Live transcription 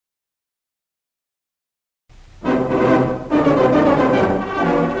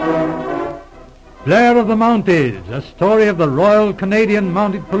Blair of the Mounties, a story of the Royal Canadian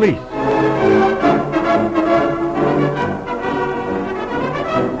Mounted Police.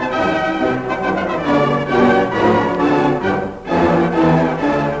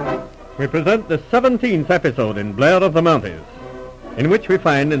 We present the 17th episode in Blair of the Mounties, in which we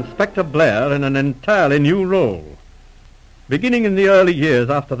find Inspector Blair in an entirely new role. Beginning in the early years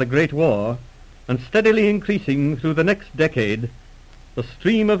after the Great War, and steadily increasing through the next decade, the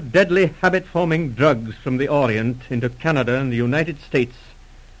stream of deadly habit-forming drugs from the Orient into Canada and the United States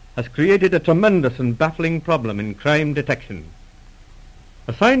has created a tremendous and baffling problem in crime detection.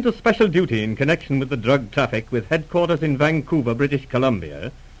 Assigned to special duty in connection with the drug traffic with headquarters in Vancouver, British Columbia,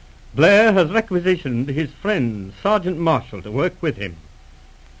 Blair has requisitioned his friend, Sergeant Marshall, to work with him.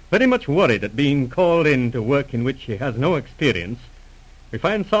 Very much worried at being called in to work in which he has no experience, we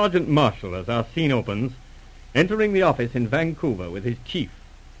find Sergeant Marshall, as our scene opens, entering the office in Vancouver with his chief.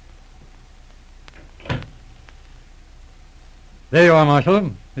 There you are,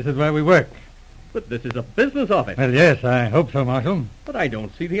 Marshal. This is where we work. But this is a business office. Well, yes, I hope so, Marshal. But I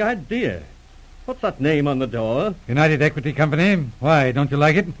don't see the idea. What's that name on the door? United Equity Company. Why, don't you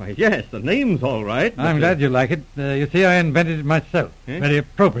like it? Why, yes, the name's all right. I'm glad you like it. You see, I invented it myself. Eh? Very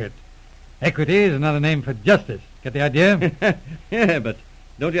appropriate. Equity is another name for justice. Get the idea? Yeah, but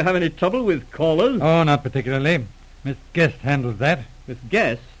don't you have any trouble with callers? Oh, not particularly. Miss Guest handles that. Miss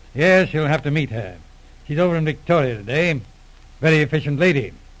Guest? Yes, you'll have to meet her. She's over in Victoria today. Very efficient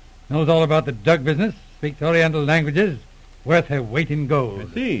lady. Knows all about the drug business, speaks Oriental languages, worth her weight in gold.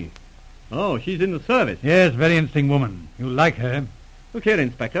 I see. Oh, she's in the service. Yes, very interesting woman. You'll like her. Look here,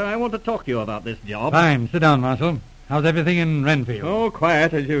 Inspector, I want to talk to you about this job. Fine. Sit down, Marshal. How's everything in Renfield? Oh,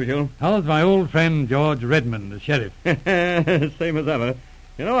 quiet as usual. How's my old friend George Redmond, the sheriff? Same as ever.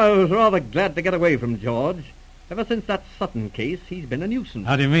 You know, I was rather glad to get away from George. Ever since that Sutton case, he's been a nuisance.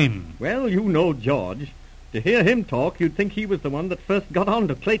 How do you mean? Well, you know George. To hear him talk, you'd think he was the one that first got on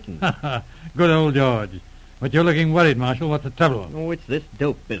to Clayton. Good old George. But you're looking worried, Marshal. What's the trouble? Oh, it's this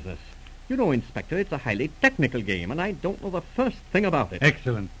dope business. You know, Inspector, it's a highly technical game, and I don't know the first thing about it.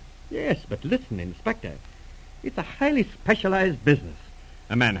 Excellent. Yes, but listen, Inspector. It's a highly specialized business.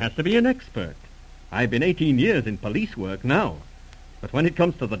 A man has to be an expert. I've been 18 years in police work now. But when it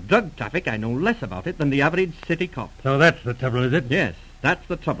comes to the drug traffic, I know less about it than the average city cop. So that's the trouble, is it? Yes, that's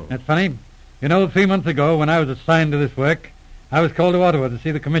the trouble. That's funny. You know, 3 months ago, when I was assigned to this work, I was called to Ottawa to see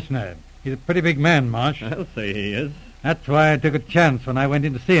the commissioner. He's a pretty big man, Marsh. I'll say he is. That's why I took a chance when I went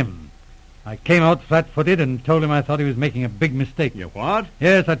in to see him. I came out flat-footed and told him I thought he was making a big mistake. You what?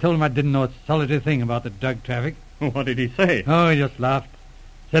 Yes, I told him I didn't know a solitary thing about the drug traffic. What did he say? Oh, he just laughed.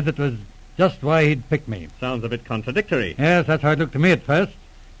 Said that was just why he'd picked me. Sounds a bit contradictory. Yes, that's how it looked to me at first.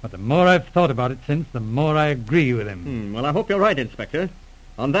 But the more I've thought about it since, the more I agree with him. Well, I hope you're right, Inspector.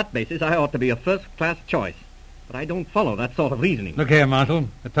 On that basis, I ought to be a first-class choice. But I don't follow that sort of reasoning. Look here, Marshal.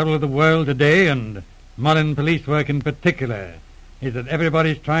 The trouble with the world today, and modern police work in particular, is that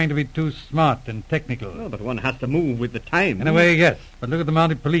everybody's trying to be too smart and technical. Oh, but one has to move with the time. In a way, yes. But look at the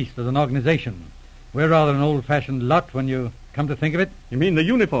Mounted Police as an organization. We're rather an old-fashioned lot when you come to think of it. You mean the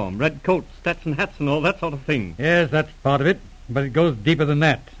uniform, red coats, Stetson hats, and all that sort of thing? Yes, that's part of it. But it goes deeper than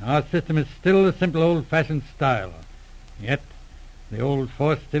that. Our system is still the simple old-fashioned style. Yet, the old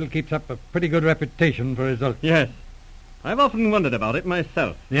force still keeps up a pretty good reputation for results. Yes. I've often wondered about it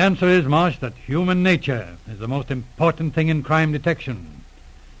myself. The answer is, Marsh, that human nature is the most important thing in crime detection.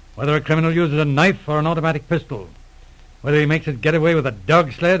 Whether a criminal uses a knife or an automatic pistol, whether he makes it get away with a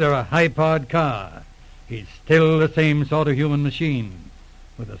dog sled or a high-powered car, he's still the same sort of human machine,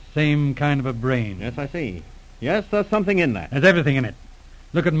 with the same kind of a brain. Yes, I see. Yes, there's something in that. There's everything in it.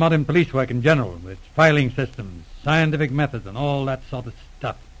 Look at modern police work in general, with its filing systems, scientific methods, and all that sort of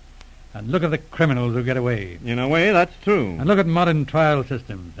stuff. And look at the criminals who get away. In a way, that's true. And look at modern trial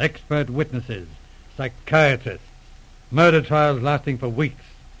systems, expert witnesses, psychiatrists, murder trials lasting for weeks.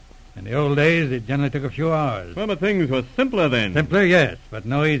 In the old days, it generally took a few hours. Well, but things were simpler then. Simpler, yes, but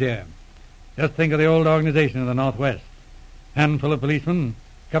no easier. Just think of the old organization of the Northwest. Handful of policemen,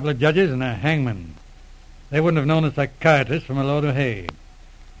 a couple of judges, and a hangman. They wouldn't have known a psychiatrist from a load of hay.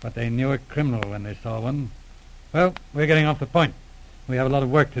 But they knew a criminal when they saw one. Well, we're getting off the point. We have a lot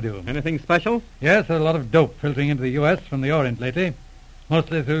of work to do. Anything special? Yes, there's a lot of dope filtering into the U.S. from the Orient lately,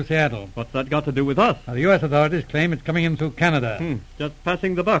 mostly through Seattle. What's that got to do with us? Now, the U.S. authorities claim it's coming in through Canada. Just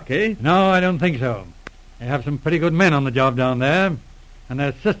passing the buck, eh? No, I don't think so. They have some pretty good men on the job down there, and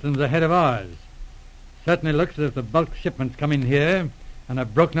their system's ahead of ours. Certainly looks as if the bulk shipments come in here and are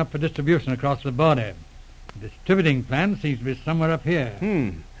broken up for distribution across the border. The distributing plant seems to be somewhere up here.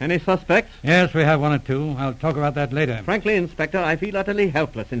 Any suspects? Yes, we have one or two. I'll talk about that later. Frankly, Inspector, I feel utterly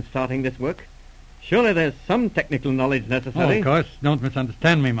helpless in starting this work. Surely there's some technical knowledge Oh, necessary. of course. Don't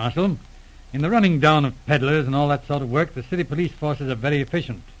misunderstand me, Marshal. In the running down of peddlers and all that sort of work, the city police forces are very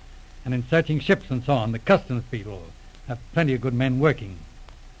efficient. And in searching ships and so on, the customs people have plenty of good men working.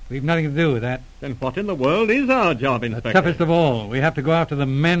 We've nothing to do with that. Then what in the world is our job, The Inspector? toughest of all, we have to go after the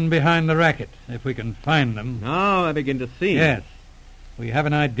men behind the racket, if we can find them. Now I begin to see. Yes. We have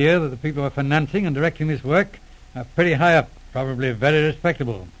an idea that the people who are financing and directing this work are pretty high up, probably very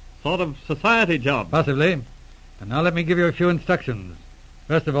respectable. Sort of society job. Possibly. And now let me give you a few instructions.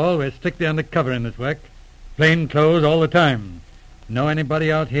 First of all, we're strictly undercover in this work. Plain clothes all the time. Know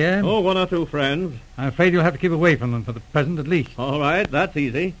anybody out here? Oh, one or two friends. I'm afraid you'll have to keep away from them for the present at least. All right, that's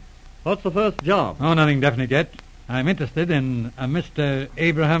easy. What's the first job? Oh, nothing definite yet. I'm interested in a Mr.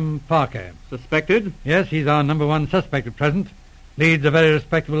 Abraham Parker. Suspected? Yes, he's our number one suspect at present. Leads a very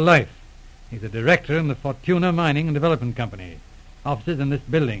respectable life. He's a director in the Fortuna Mining and Development Company. Offices in this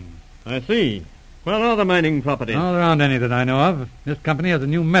building. I see. Where are the mining properties? All around any that I know of. This company has a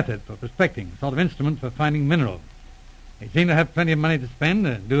new method for prospecting, sort of instrument for finding minerals. They seem to have plenty of money to spend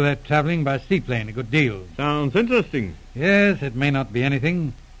and do their traveling by seaplane a good deal. Sounds interesting. Yes, it may not be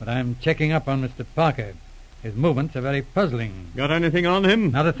anything, but I'm checking up on Mr. Parker. His movements are very puzzling. Got anything on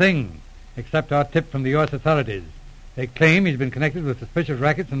him? Not a thing, except our tip from the U.S. authorities. They claim he's been connected with suspicious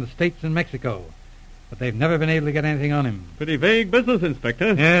rackets in the States and Mexico, but they've never been able to get anything on him. Pretty vague business,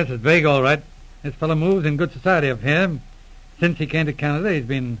 Inspector. Yes, it's vague, all right. This fellow moves in good society up here. Since he came to Canada, he's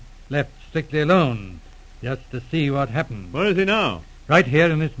been left strictly alone, just to see what happens. Where is he now? Right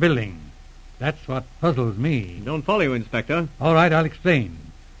here in this building. That's what puzzles me. Don't follow you, Inspector. All right, I'll explain.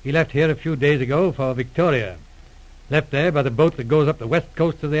 He left here a few days ago for Victoria. Left there by the boat that goes up the west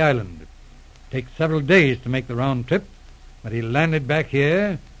coast of the island. Takes several days to make the round trip, but he landed back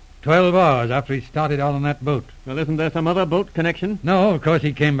here 12 hours after he started out on that boat. Well, isn't there some other boat connection? No, of course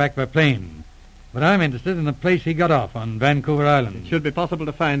he came back by plane. But I'm interested in the place he got off on Vancouver Island. It should be possible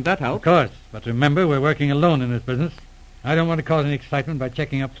to find that out. Of course, but remember, we're working alone in this business. I don't want to cause any excitement by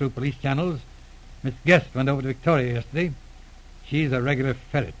checking up through police channels. Miss Guest went over to Victoria yesterday. She's a regular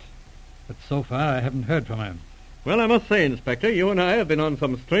ferret. But so far, I haven't heard from her. Well, I must say, Inspector, you and I have been on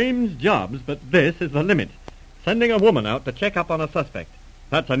some strange jobs, but this is the limit. Sending a woman out to check up on a suspect.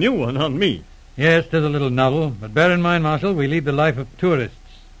 That's a new one on me. Yes, 'tis a little novel, but bear in mind, Marshal, we lead the life of tourists.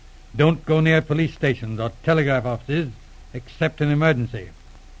 Don't go near police stations or telegraph offices, except in emergency.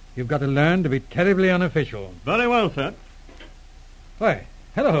 You've got to learn to be terribly unofficial. Very well, sir. Why,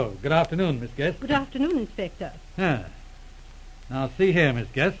 hello. Good afternoon, Miss Guest. Good afternoon, Inspector. Ah. Now, see here, Miss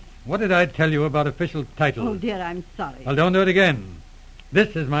Guest. What did I tell you about official titles? Oh, dear, I'm sorry. Well, don't do it again.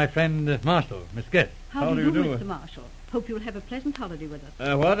 This is my friend Marshall, Miss Guest. How do you do, Mr. Marshall? Hope you'll have a pleasant holiday with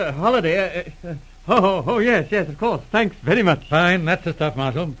us. What? A holiday? Yes, of course. Thanks very much. Fine, that's the stuff,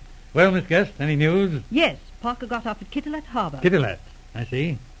 Marshall. Well, Miss Guest, any news? Yes, Parker got off at Kittilak Harbour. Kittilak. I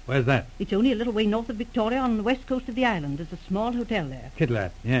see. Where's that? It's only a little way north of Victoria on the west coast of the island. There's a small hotel there.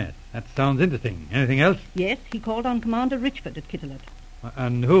 Kittilak, yes. That sounds interesting. Anything else? Yes, he called on Commander Richford at Kittilak.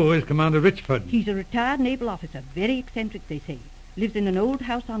 And who is Commander Richford? He's a retired naval officer, very eccentric, they say. Lives in an old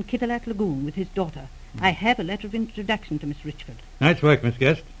house on Kittilak Lagoon with his daughter. I have a letter of introduction to Miss Richford. Nice work, Miss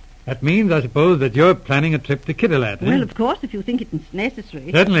Guest. That means, I suppose, that you're planning a trip to Kittilak, eh? Well, of course, if you think it's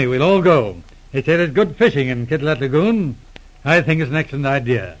necessary. Certainly, we'll all go. They say there's good fishing in Kittilak Lagoon. I think it's an excellent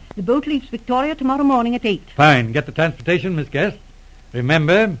idea. The boat leaves Victoria tomorrow morning at 8. Fine. Get the transportation, Miss Guest.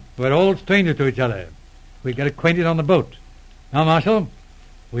 Remember, we're all strangers to each other. We'll get acquainted on the boat. Now, Marshal,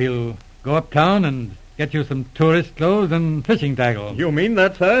 we'll go uptown and get you some tourist clothes and fishing tackle. You mean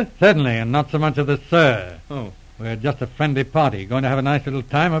that, sir? Certainly, and not so much of the sir. Oh. We're just a friendly party, going to have a nice little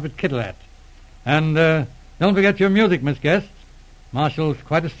time up at Kittilak. And don't forget your music, Miss Guest. Marshall's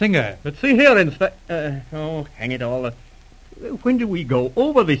quite a singer. But see here, hang it all. When do we go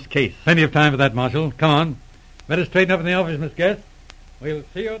over this case? Plenty of time for that, Marshal. Come on. Better straighten up in the office, Miss Guest. We'll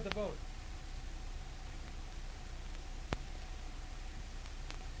see you at the boat.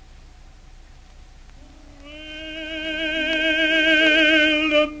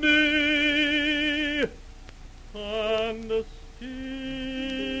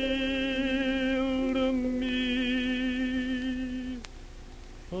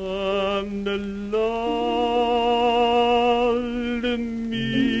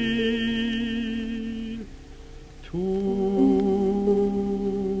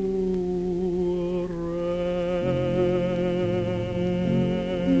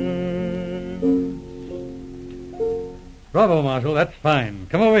 Bravo, Marshal. That's fine.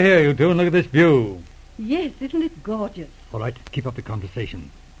 Come over here, you two, and look at this view. Yes, isn't it gorgeous? All right, keep up the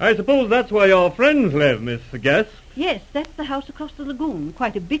conversation. I suppose that's where your friends live, Miss Guest. Yes, that's the house across the lagoon.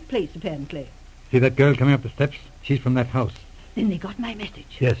 Quite a big place, apparently. See that girl coming up the steps? She's from that house. Then they got my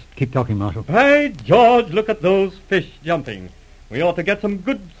message. Yes, keep talking, Marshal. By George, look at those fish jumping. We ought to get some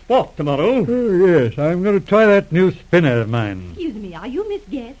good sport tomorrow. Oh, yes, I'm going to try that new spinner of mine. Excuse me, are you Miss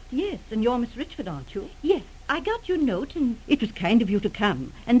Guest? Yes, and you're Miss Richford, aren't you? Yes, I got your note, and it was kind of you to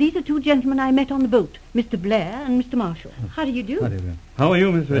come. And these are two gentlemen I met on the boat, Mr. Blair and Mr. Marshall. How do you do? How do you do? How are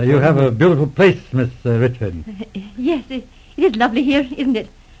you, Miss Richford? You have a beautiful place, Miss Richford. Yes, it is lovely here, isn't it?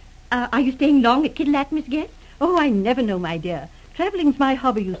 Are you staying long at Kittilak, Miss Guest? Oh, I never know, my dear. Traveling's my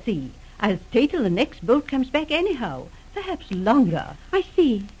hobby, you see. I'll stay till the next boat comes back anyhow. Perhaps longer. I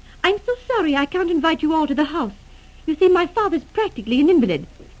see. I'm so sorry I can't invite you all to the house. You see, my father's practically an invalid,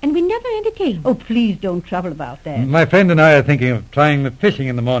 and we never entertain. Oh, please don't trouble about that. My friend and I are thinking of trying the fishing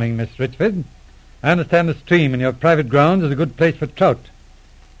in the morning, Miss Richford. I understand the stream in your private grounds is a good place for trout.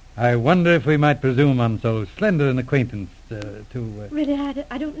 I wonder if we might presume on so slender an acquaintance to... Really,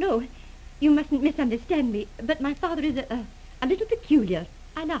 I don't know. You mustn't misunderstand me, but my father is a little peculiar.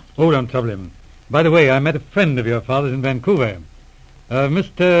 I'll ask you. Oh, don't trouble him. By the way, I met a friend of your father's in Vancouver.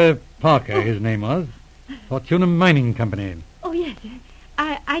 Mr. Parker, his name was. Fortuna Mining Company. Oh, yes.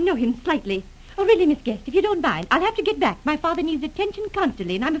 I know him slightly. Oh, really, Miss Guest, if you don't mind, I'll have to get back. My father needs attention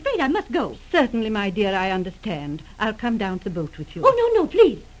constantly, and I'm afraid I must go. Certainly, my dear, I understand. I'll come down to the boat with you. Oh, no,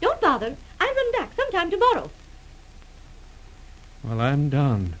 please. Don't bother. I'll run back sometime tomorrow. Well, I'm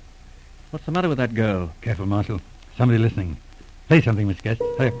done. What's the matter with that girl? Careful, Marshal. Somebody listening. Say something, Miss Guest.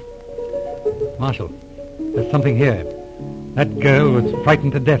 Hurry up. Marshal, there's something here. That girl was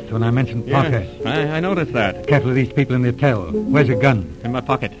frightened to death when I mentioned Parker. Yes, I noticed that. Careful of these people in the hotel. Where's your gun? In my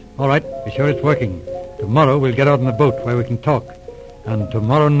pocket. All right, be sure it's working. Tomorrow we'll get out on the boat where we can talk. And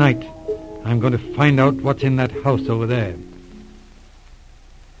tomorrow night, I'm going to find out what's in that house over there.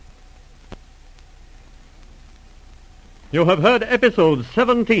 You have heard episode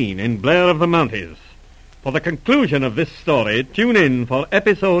 17 in Blair of the Mounties. For the conclusion of this story, tune in for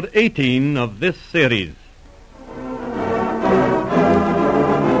episode 18 of this series.